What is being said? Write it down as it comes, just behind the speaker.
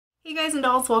Hey guys and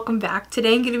dolls, welcome back.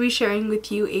 Today I'm going to be sharing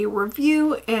with you a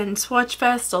review and swatch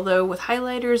fest, although with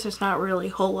highlighters there's not really a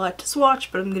whole lot to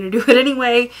swatch, but I'm going to do it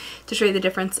anyway to show you the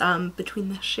difference between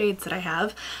the shades that I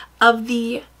have of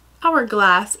the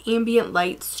Hourglass Ambient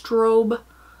Strobe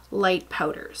Light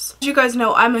Powders. As you guys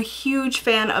know, I'm a huge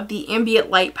fan of the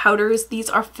ambient light powders. These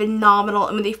are phenomenal,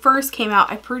 and when they first came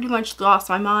out I pretty much lost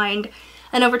my mind.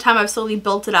 And over time, I've slowly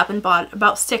built it up and bought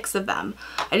about 6 of them.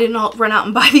 I didn't run out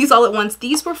and buy these all at once.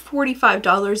 These were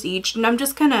 $45 each, and I'm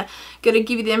just kind of going to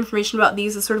give you the information about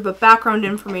these as sort of a background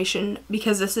information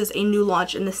because this is a new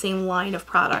launch in the same line of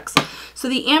products. So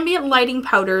the ambient lighting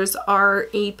powders are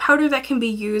a powder that can be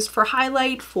used for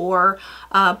highlight, for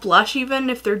blush even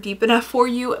if they're deep enough for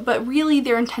you, but really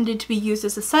they're intended to be used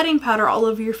as a setting powder all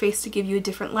over your face to give you a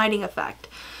different lighting effect.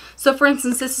 So for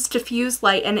instance, this is diffused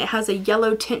light and it has a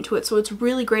yellow tint to it, so it's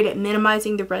really great at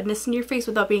minimizing the redness in your face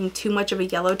without being too much of a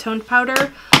yellow toned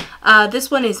powder. This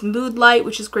one is mood light,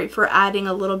 which is great for adding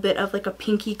a little bit of like a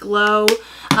pinky glow.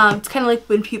 It's kind of like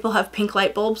when people have pink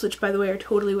light bulbs, which by the way are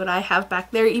totally what I have back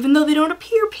there. Even though they don't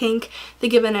appear pink, they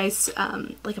give a nice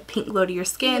like a pink glow to your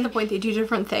skin. At the point, they do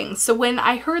different things. So when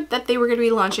I heard that they were going to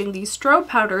be launching these strobe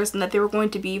powders and that they were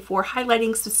going to be for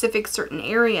highlighting specific certain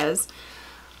areas,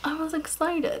 I was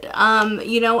excited.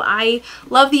 You know, I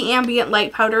love the ambient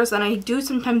light powders, and I do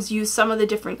sometimes use some of the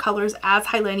different colors as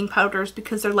highlighting powders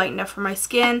because they're light enough for my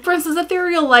skin. For instance,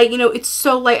 ethereal light, you know, it's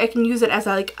so light I can use it as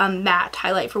like a matte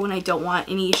highlight for when I don't want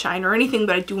any shine or anything,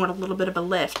 but I do want a little bit of a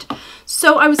lift.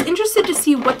 So I was interested to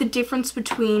see what the difference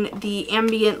between the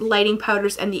ambient lighting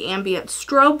powders and the ambient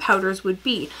strobe powders would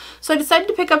be. So I decided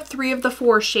to pick up 3 of the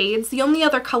 4 shades. The only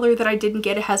other color that I didn't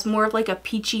get, it has more of like a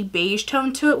peachy beige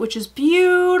tone to it, which is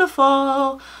beautiful,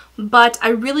 but I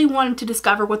really wanted to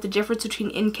discover what the difference between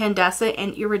incandescent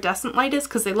and iridescent light is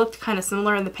because they looked kind of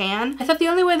similar in the pan. I thought the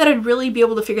only way that I'd really be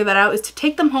able to figure that out is to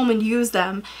take them home and use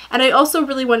them, and I also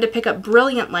really wanted to pick up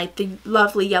brilliant light, the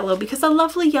lovely yellow, because the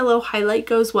lovely yellow highlight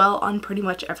goes well on pretty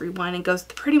much everyone and goes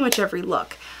to pretty much every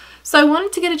look. So I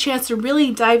wanted to get a chance to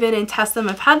really dive in and test them.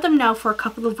 I've had them now for a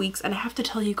couple of weeks, and I have to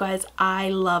tell you guys, I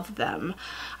love them.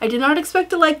 I did not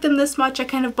expect to like them this much. I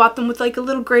kind of bought them with like a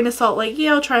little grain of salt, like,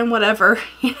 yeah, I'll try them, whatever,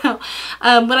 you know.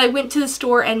 When I went to the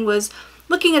store and was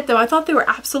looking at them, I thought they were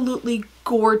absolutely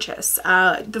gorgeous.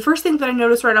 The first thing that I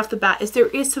noticed right off the bat is there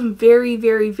is some very,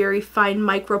 very, very fine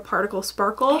microparticle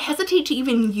sparkle. I hesitate to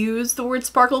even use the word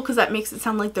sparkle because that makes it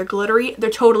sound like they're glittery. They're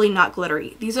totally not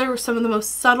glittery. These are some of the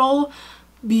most subtle,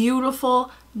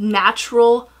 beautiful,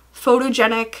 natural,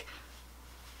 photogenic,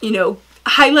 you know,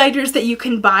 highlighters that you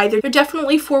can buy. They're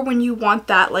definitely for when you want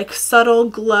that like subtle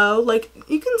glow. Like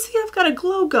you can see I've got a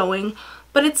glow going,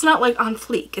 but it's not like on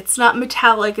fleek. It's not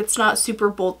metallic. It's not super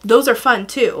bold. Those are fun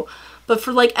too. But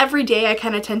for like every day, I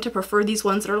kind of tend to prefer these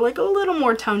ones that are like a little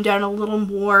more toned down, a little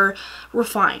more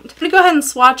refined. I'm going to go ahead and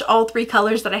swatch all 3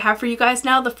 colors that I have for you guys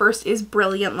now. The first is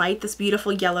Brilliant Light, this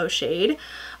beautiful yellow shade.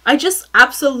 I just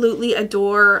absolutely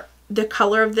adore the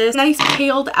color of this. Nice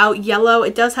paled out yellow.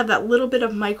 It does have that little bit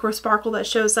of micro sparkle that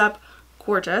shows up.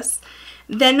 Gorgeous.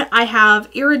 Then I have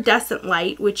Iridescent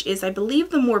Light, which is, I believe,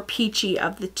 the more peachy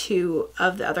of the 2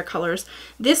 of the other colors.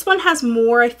 This one has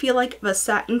more, I feel like, of a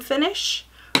satin finish.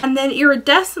 And then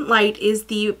Iridescent Light is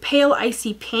the pale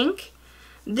icy pink.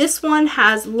 This one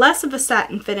has less of a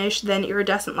satin finish than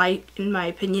Iridescent Light, in my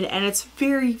opinion, and it's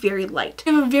very, very light. If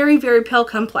you have a very, very pale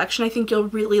complexion, I think you'll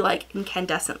really like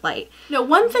Incandescent Light. Now,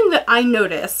 one thing that I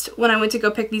noticed when I went to go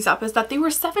pick these up is that they were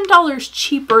 $7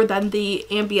 cheaper than the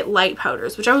ambient light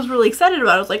powders, which I was really excited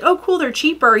about. I was like, oh cool, they're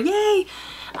cheaper, yay!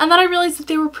 And then I realized that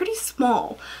they were pretty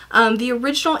small. The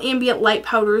original ambient light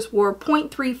powders were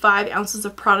 0.35 ounces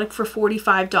of product for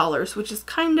 $45, which is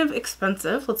kind of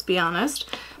expensive, let's be honest,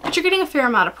 but you're getting a fair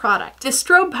amount of product. The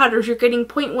strobe powders, you're getting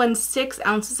 0.16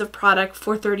 ounces of product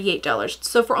for $38.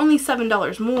 So for only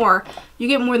 $7 more, you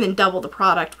get more than double the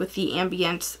product with the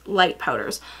ambient light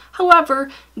powders. However,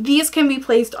 these can be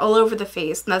placed all over the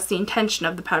face, and that's the intention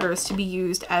of the powder, is to be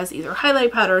used as either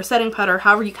highlight powder or setting powder,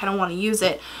 however you kind of want to use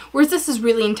it. Whereas this is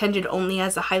really intended only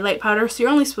as a highlight powder, so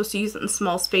you're only supposed to use it in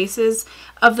small spaces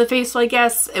of the face, so I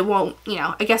guess it won't, you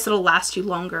know, I guess it'll last you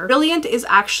longer. Brilliant is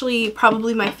actually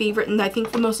probably my favorite and I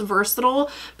think the most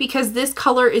versatile because this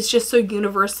color is just so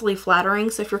universally flattering,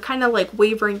 so if you're kind of like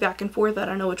wavering back and forth, I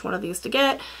don't know which one of these to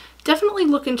get, definitely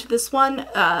look into this one.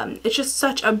 It's just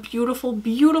such a beautiful,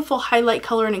 beautiful highlight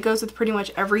color, and it goes with pretty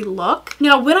much every look.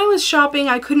 Now, when I was shopping,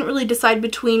 I couldn't really decide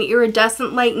between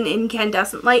Iridescent Light and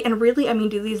Incandescent Light, and really, I mean,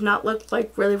 do these not look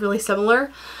like really, really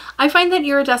similar? I find that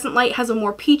Iridescent Light has a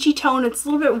more peachy tone. It's a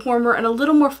little bit warmer and a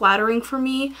little more flattering for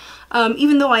me.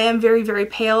 Even though I am very, very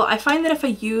pale, I find that if I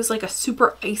use like a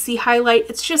super icy highlight,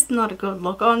 it's just not a good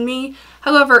look on me.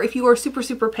 However, if you are super,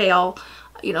 super pale,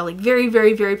 you know, like very,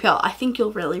 very, very pale, I think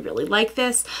you'll really, really like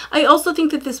this. I also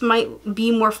think that this might be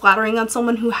more flattering on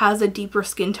someone who has a deeper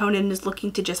skin tone and is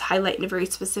looking to just highlight in a very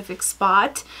specific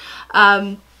spot.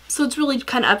 So it's really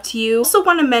kind of up to you. I also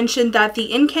want to mention that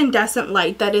the Incandescent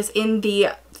Light that is in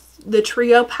the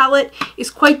Trio palette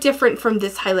is quite different from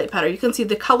this highlight powder. You can see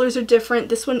the colors are different.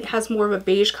 This one has more of a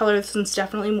beige color. This one's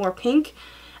definitely more pink.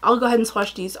 I'll go ahead and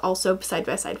swatch these also side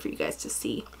by side for you guys to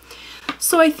see.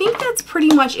 So I think that's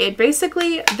pretty much it.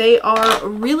 Basically, they are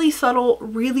really subtle,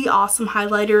 really awesome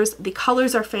highlighters. The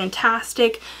colors are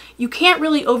fantastic. You can't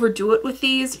really overdo it with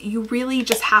these. You really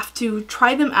just have to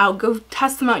try them out. Go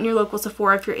test them out in your local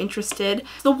Sephora if you're interested.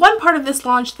 The one part of this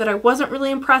launch that I wasn't really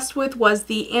impressed with was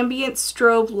the Ambient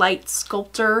Strobe Light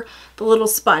Sculptor, the little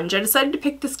sponge. I decided to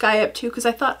pick this guy up too because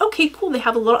I thought, okay, cool, they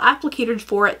have a little applicator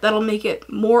for it that'll make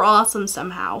it more awesome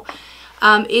somehow.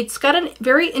 It's got a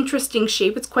very interesting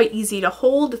shape. It's quite easy to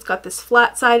hold. It's got this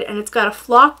flat side and it's got a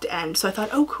flocked end. So I thought,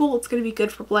 oh cool, it's going to be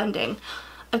good for blending.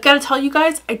 I've got to tell you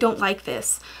guys, I don't like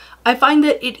this. I find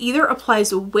that it either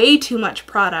applies way too much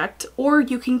product, or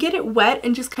you can get it wet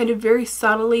and just kind of very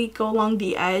subtly go along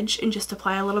the edge and just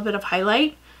apply a little bit of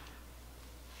highlight.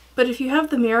 But if you have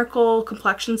the Miracle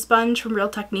Complexion Sponge from Real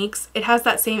Techniques, it has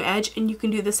that same edge and you can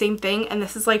do the same thing, and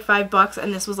this is like $5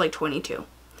 and this was like $22.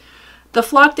 The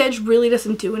flocked edge really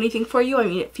doesn't do anything for you. I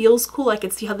mean, it feels cool. I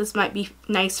can see how this might be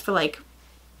nice for like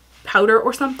powder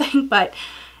or something, but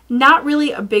not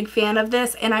really a big fan of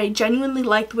this. And I genuinely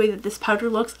like the way that this powder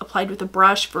looks applied with a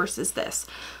brush versus this.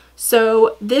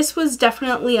 So this was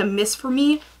definitely a miss for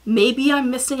me. Maybe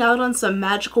I'm missing out on some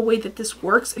magical way that this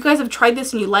works. If you guys have tried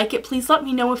this and you like it, please let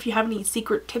me know if you have any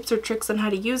secret tips or tricks on how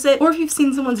to use it, or if you've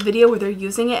seen someone's video where they're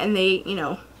using it and they, you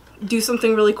know, do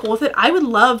something really cool with it. I would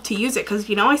love to use it because,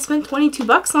 you know, I spent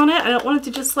 $22 on it. I don't want it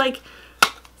to just like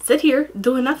sit here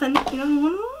doing nothing. You know, I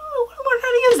want to learn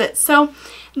how to use it. So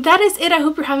that is it. I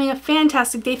hope you're having a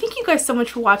fantastic day. Thank you guys so much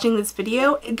for watching this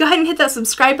video. Go ahead and hit that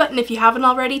subscribe button if you haven't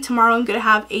already. Tomorrow I'm going to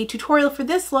have a tutorial for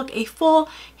this look, a full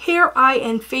hair, eye,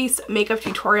 and face makeup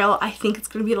tutorial. I think it's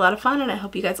going to be a lot of fun, and I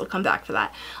hope you guys will come back for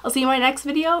that. I'll see you in my next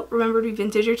video. Remember to be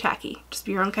vintage or tacky. Just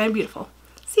be your own kind of beautiful.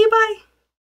 See you, bye!